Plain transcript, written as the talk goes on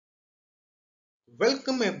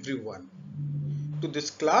Welcome everyone to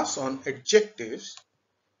this class on adjectives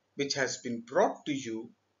which has been brought to you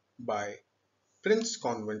by Prince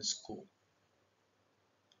Convent School.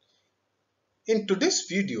 In today's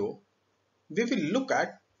video, we will look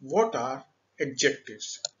at what are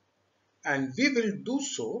adjectives, and we will do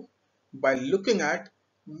so by looking at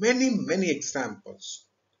many examples.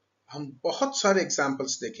 हम बहुत सारे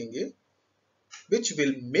examples देखेंगे which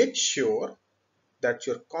will make sure that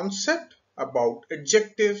your concept about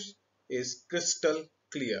adjectives is crystal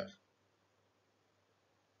clear.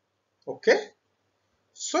 Okay?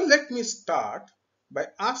 So let me start by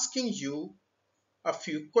asking you a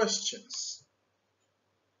few questions.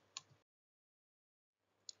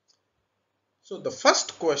 So the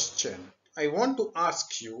first question I want to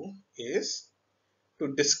ask you is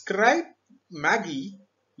to describe Maggie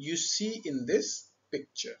you see in this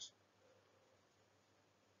picture.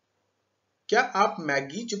 क्या आप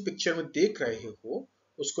Maggi जो picture में देख रहे हो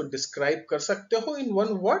उसको describe कर सकते हो in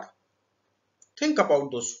one word? Think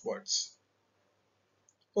about those words.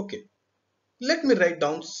 Okay, let me write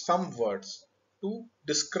down some words to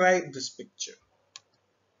describe this picture.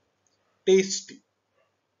 Tasty,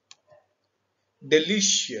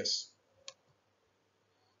 delicious,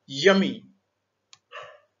 yummy,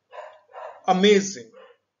 amazing.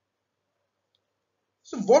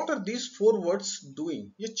 So what are these four words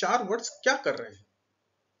doing? ये चार words क्या कर रहे हैं?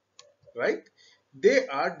 Right? They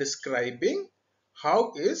are describing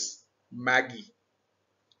how is Maggie.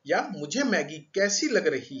 या मुझे Maggi कैसी लग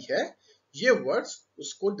रही है, ये words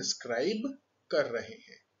उसको describe कर रहे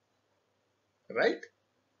हैं. Right?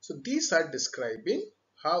 So these are describing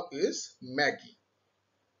how is Maggie.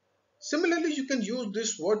 Similarly, you can use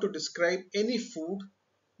this word to describe any food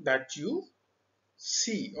that you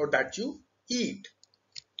see or that you eat.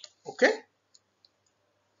 Okay?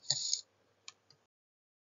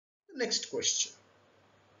 Next question.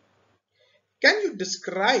 Can you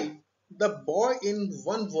describe the boy in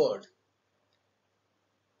one word?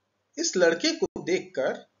 इस लड़के को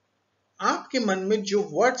देखकर आपके मन में जो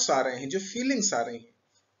words आ रहे हैं, जो फीलिंग्स आ रही हैं,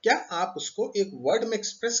 क्या आप उसको एक वर्ड में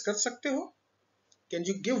एक्सप्रेस कर सकते हो? Can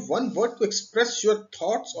you give one word to express your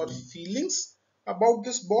thoughts or feelings about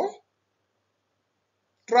this boy?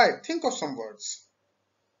 Try, think of some words.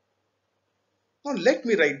 Now let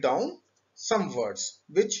me write down some words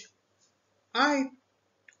which I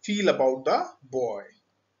feel about the boy.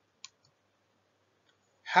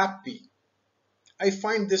 Happy. I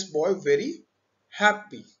find this boy very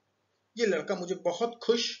happy. ये लड़का मुझे बहुत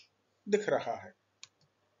खुश दिख रहा है.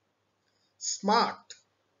 Smart,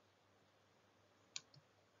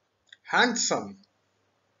 handsome.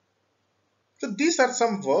 So these are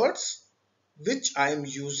some words which I am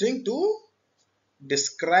using to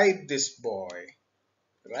describe this boy,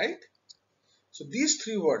 right? So these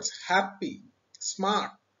three words, happy,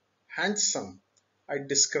 smart, handsome, are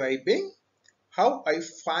describing how I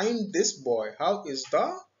find this boy. How is the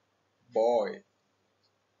boy?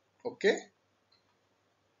 Okay?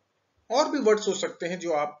 और भी words हो सकते हैं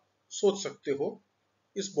जो आप सोच सकते हो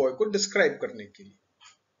इस बॉय को डिस्क्राइब करने के लिए.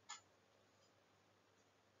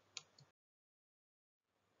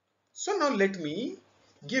 So now let me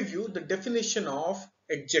give you the definition of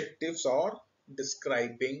adjectives or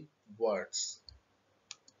describing words.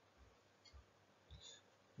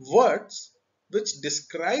 Words which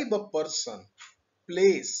describe a person,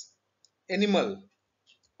 place, animal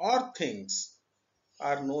or things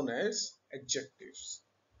are known as adjectives.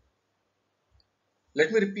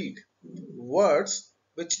 Let me repeat. Words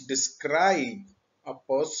which describe a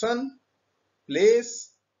person,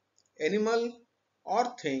 place, animal or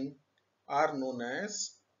thing are known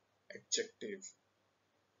as adjective.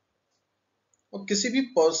 और किसी भी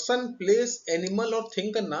person, place, animal और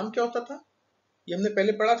thing का नाम क्या होता था? ये हमने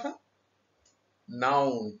पहले पढ़ा था,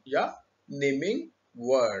 नाउन या नेमिंग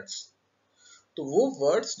वर्ड्स. तो वो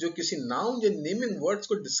वर्ड्स जो किसी नाउन या नेमिंग वर्ड्स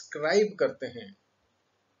को डिस्क्राइब करते हैं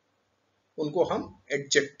उनको हम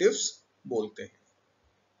एडजेक्टिव्स बोलते हैं.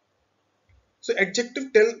 So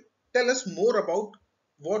adjective tell us more about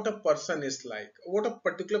what a person is like, what a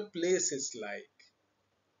particular place is like.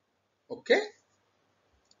 Okay?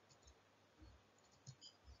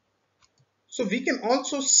 So we can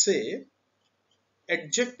also say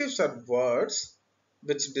adjectives are words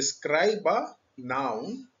which describe a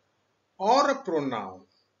noun or a pronoun.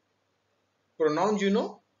 Pronoun, you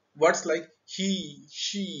know, words like he,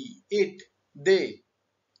 she, it, they,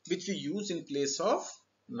 which we use in place of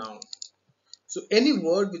noun. So any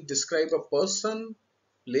word which describe a person,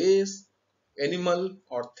 place, animal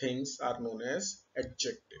or things are known as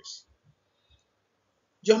adjectives.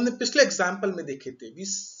 जो हमने पिछले example में देखे थे, we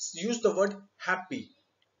use the word happy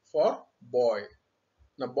for boy.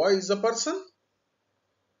 Now boy is a person,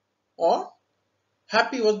 or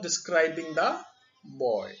happy was describing the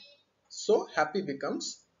boy. So happy becomes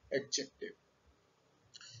adjective.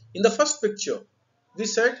 In the first picture, we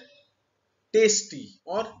said tasty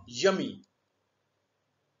or yummy.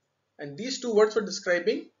 And these two words were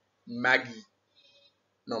describing Maggie.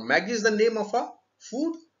 Now Maggie is the name of a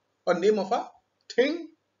food or name of a thing.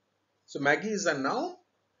 So Maggie is a noun,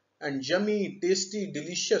 and yummy, tasty,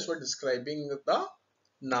 delicious were describing the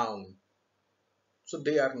noun. So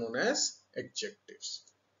they are known as adjectives.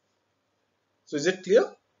 So is it clear?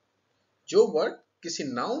 जो word किसी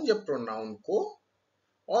noun या pronoun को,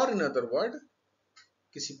 और in other word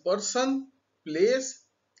किसी person, place,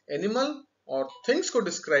 animal और things को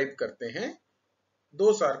describe करते हैं,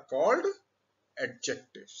 दोज आर कॉल्ड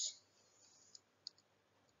एडजेक्टिव्स.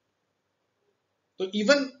 तो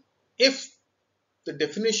even if the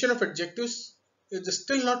definition of adjectives is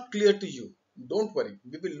still not clear to you, don't worry,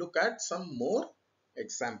 we will look at some more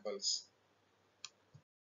examples.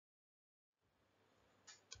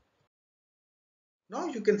 Now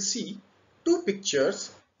you can see two pictures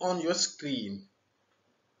on your screen,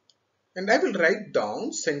 and I will write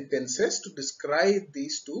down sentences to describe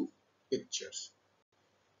these two pictures.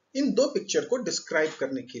 इन दो picture को describe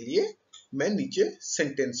करने के लिए मैं नीचे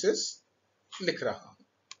sentences लिख रहा हूं.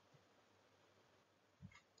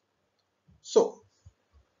 So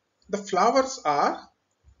the flowers are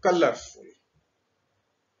colorful.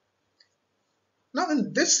 Now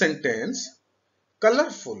in this sentence,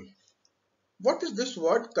 colorful, what is this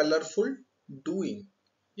word colorful doing?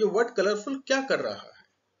 ये word colorful क्या कर रहा है?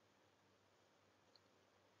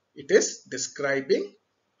 It is describing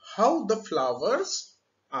how the flowers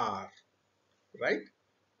are, right?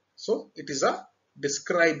 So it is a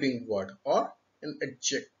describing word or an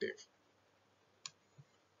adjective.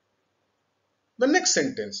 The next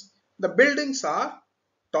sentence, the buildings are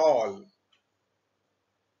tall.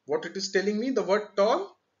 What it is telling me, the word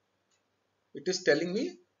tall? It is telling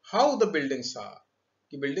me how the buildings are.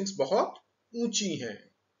 कि buildings बहुत ऊंची हैं.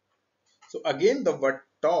 So again the word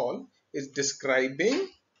tall is describing,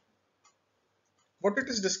 what it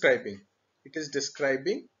is describing? It is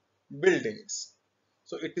describing buildings.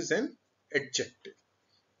 So it is an adjective.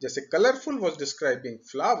 जैसे colorful was describing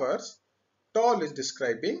flowers, tall is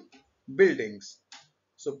describing buildings.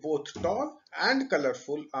 So both tall and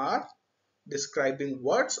colorful are describing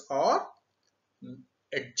words or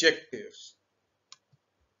adjectives.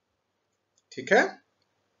 ठीक है?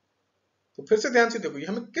 तो फिर से ध्यान से देखो, ये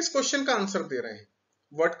हमें किस क्वेश्चन का आंसर दे रहे हैं?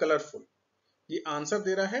 Word colourful. ये आंसर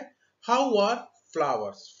दे रहा है हाउ आर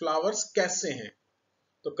फ्लावर्स. फ्लावर्स कैसे हैं?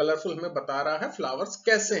 तो कलरफुल हमें बता रहा है फ्लावर्स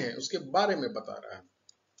कैसे हैं, उसके बारे में बता रहा है.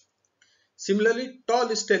 Similarly,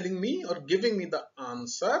 tall is telling me or giving me the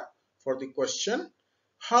answer for the question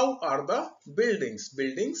how are the buildings.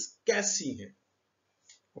 Buildings कैसी हैं?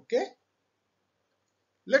 Okay.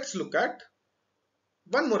 Let's look at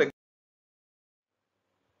one more example.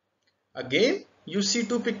 Again, you see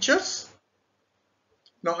two pictures.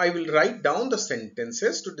 Now I will write down the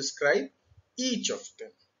sentences to describe each of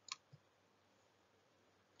them.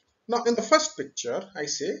 Now in the first picture, I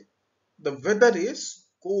say the weather is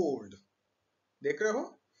cold. देख रहे हो?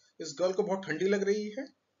 इस girl को बहुत ठंडी लग रही है.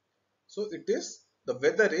 So it is the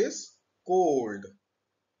weather is cold.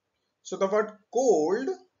 So the word cold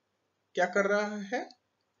क्या कर रहा है?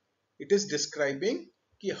 It is describing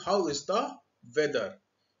कि how is the weather,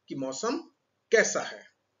 कि मौसम कैसा है.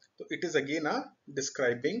 So it is again a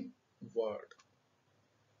describing word.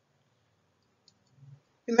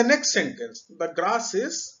 In the next sentence, the grass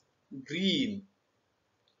is green.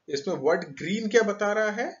 इसमें word green क्या बता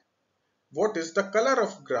रहा है? What is the color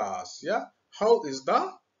of grass? Yeah, how is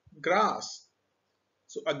the grass?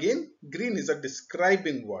 So again, green is a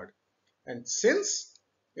describing word, and since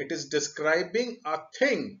it is describing a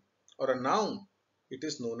thing or a noun, it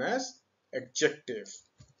is known as adjective.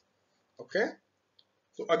 Okay.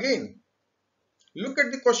 So again, look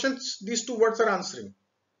at the questions these two words are answering.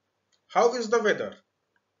 How is the weather?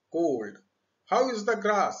 Cold. How is the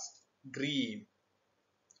grass? Green.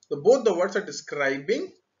 So both the words are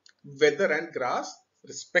describing weather and grass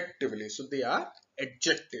respectively. So they are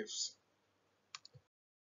adjectives.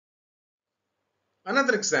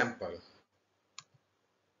 Another example.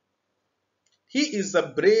 He is a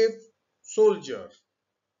brave soldier.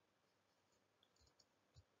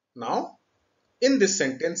 Now, in this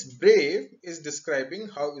sentence, brave is describing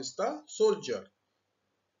how is the soldier.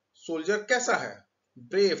 Soldier कैसा है?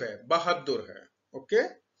 Brave है, बहादुर है. Okay?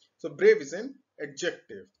 So brave is an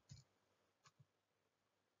adjective.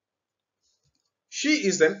 She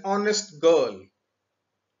is an honest girl.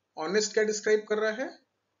 Honest क्या describe कर रहा है?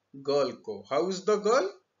 Girl को. How is the girl?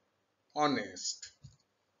 honest,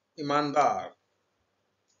 ईमानदार.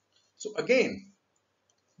 So again,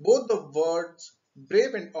 both the words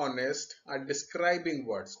brave and honest are describing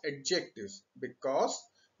words, adjectives, because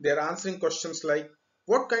they are answering questions like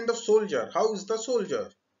what kind of soldier? How is the soldier?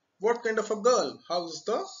 What kind of a girl? How is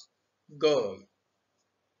the girl?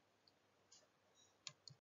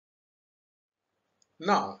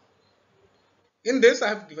 Now, in this I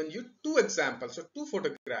have given you two examples or two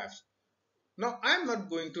photographs. Now I am not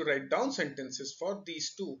going to write down sentences for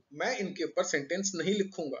these two. मैं इनके ऊपर sentence नहीं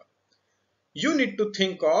लिखूंगा. You need to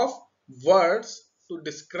think of words to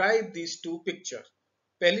describe these two picture.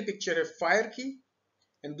 पहली picture है fire की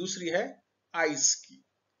and दूसरी है आइस की.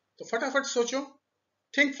 तो फटाफट सोचो,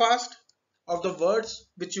 think fast of the words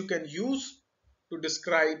which you can use to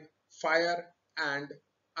describe fire and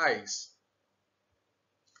ice.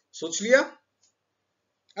 सोच लिया?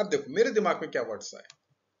 अब देखो मेरे दिमाग में क्या वर्ड्स आए.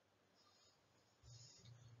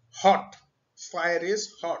 Hot, fire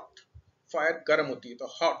is hot, fire गर्म होती है तो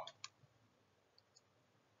हॉट.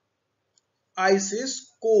 Ice is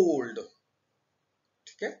cold.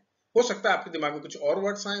 ठीक है, हो सकता है आपके दिमाग में कुछ और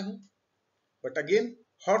वर्ड्स आए हों, but again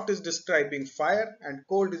hot is describing fire and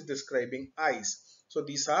cold is describing ice, so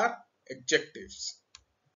these are adjectives.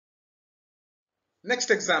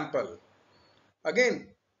 Next example, again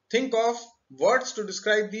think of words to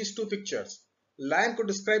describe these two pictures. Lion को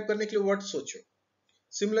describe करने के लिए word सोचो.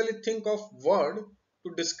 Similarly think of word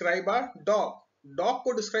to describe a dog. Dog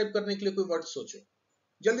को describe करने के लिए कोई word सोचो.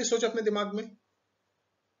 जल्दी सोचो अपने दिमाग में.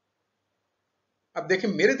 अब देखें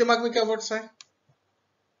मेरे दिमाग में क्या वर्ड्स आए.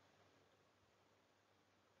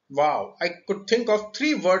 Wow, I could think of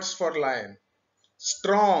three words for lion: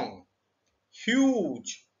 strong, huge,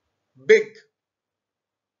 big.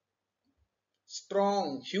 Strong,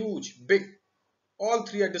 huge, big. All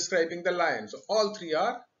three are describing the lion. So all three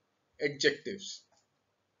are adjectives.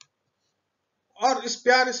 और इस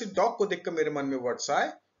प्यारे से डॉग को देखकर मेरे मन में वर्ड्स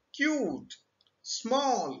आए cute,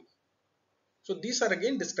 small. So these are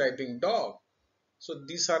again describing dog. So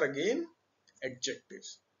these are again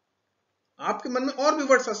adjectives. आपके मन में और भी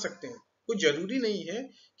वर्ड्स आ सकते हैं. कोई जरूरी नहीं है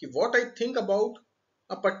कि what I think about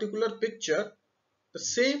a particular picture the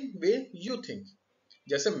same way you think.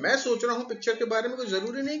 जैसे मैं सोच रहा हूं पिक्चर के बारे में, कोई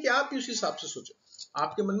जरूरी नहीं कि आप भी उसी हिसाब से सोचो.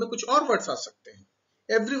 आपके मन में कुछ और वर्ड्स आ सकते हैं.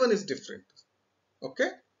 Everyone is different. Okay?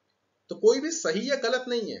 तो कोई भी सही या गलत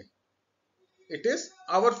नहीं है. It is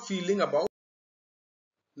our feeling about.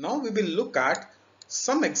 Now we will look at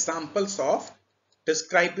some examples of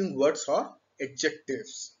describing words or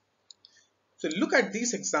adjectives. So look at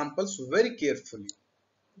these examples very carefully.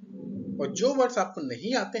 और जो वर्ड्स आपको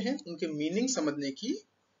नहीं आते हैं उनके मीनिंग समझने की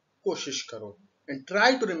कोशिश करो. And try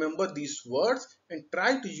to remember these words and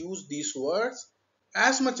try to use these words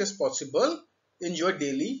as much as possible in your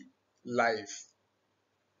daily life.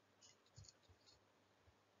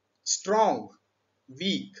 Strong,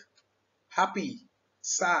 weak, happy,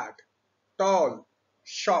 sad, tall,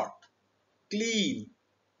 short, clean,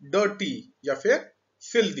 dirty या फिर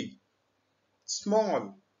filthy. Small,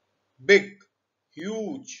 big,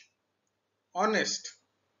 huge, honest,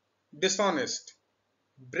 dishonest,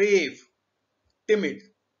 brave, timid.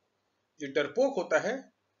 जो डरपोक होता है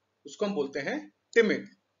उसको हम बोलते हैं timid.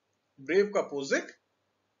 Brave का अपोजिट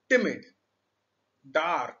timid.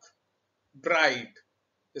 Dark, bright.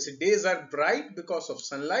 जैसे days are bright because of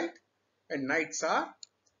sunlight and nights are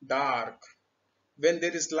dark. When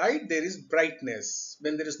there is light, there is brightness.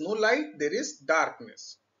 When there is no light, there is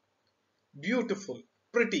darkness. Beautiful,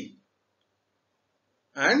 pretty.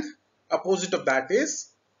 And opposite of that is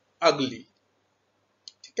ugly.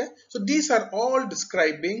 ठीक है? So these are all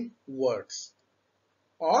describing words.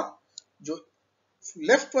 और जो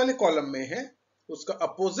left वाले column में है उसका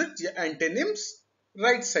opposite या antonyms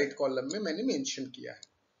right side column में मैंने मेंशन किया है.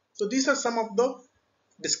 So these are some of the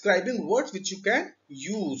describing words which you can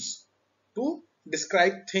use to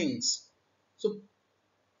describe things. So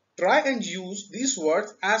try and use these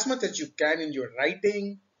words as much as you can in your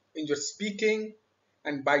writing, in your speaking,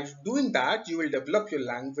 and by doing that you will develop your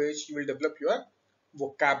language, you will develop your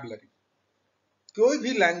vocabulary. कोई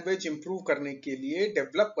भी language improve करने के लिए,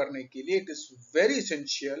 develop करने के लिए, it is very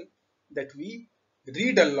essential that we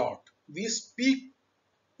read a lot, we speak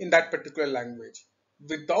in that particular language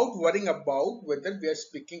without worrying about whether we are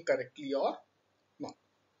speaking correctly or not.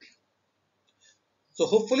 So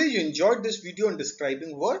hopefully you enjoyed this video on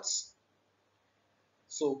describing words.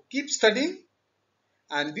 So keep studying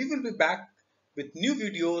and we will be back with new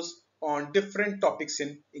videos on different topics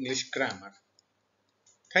in English grammar.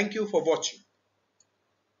 Thank you for watching.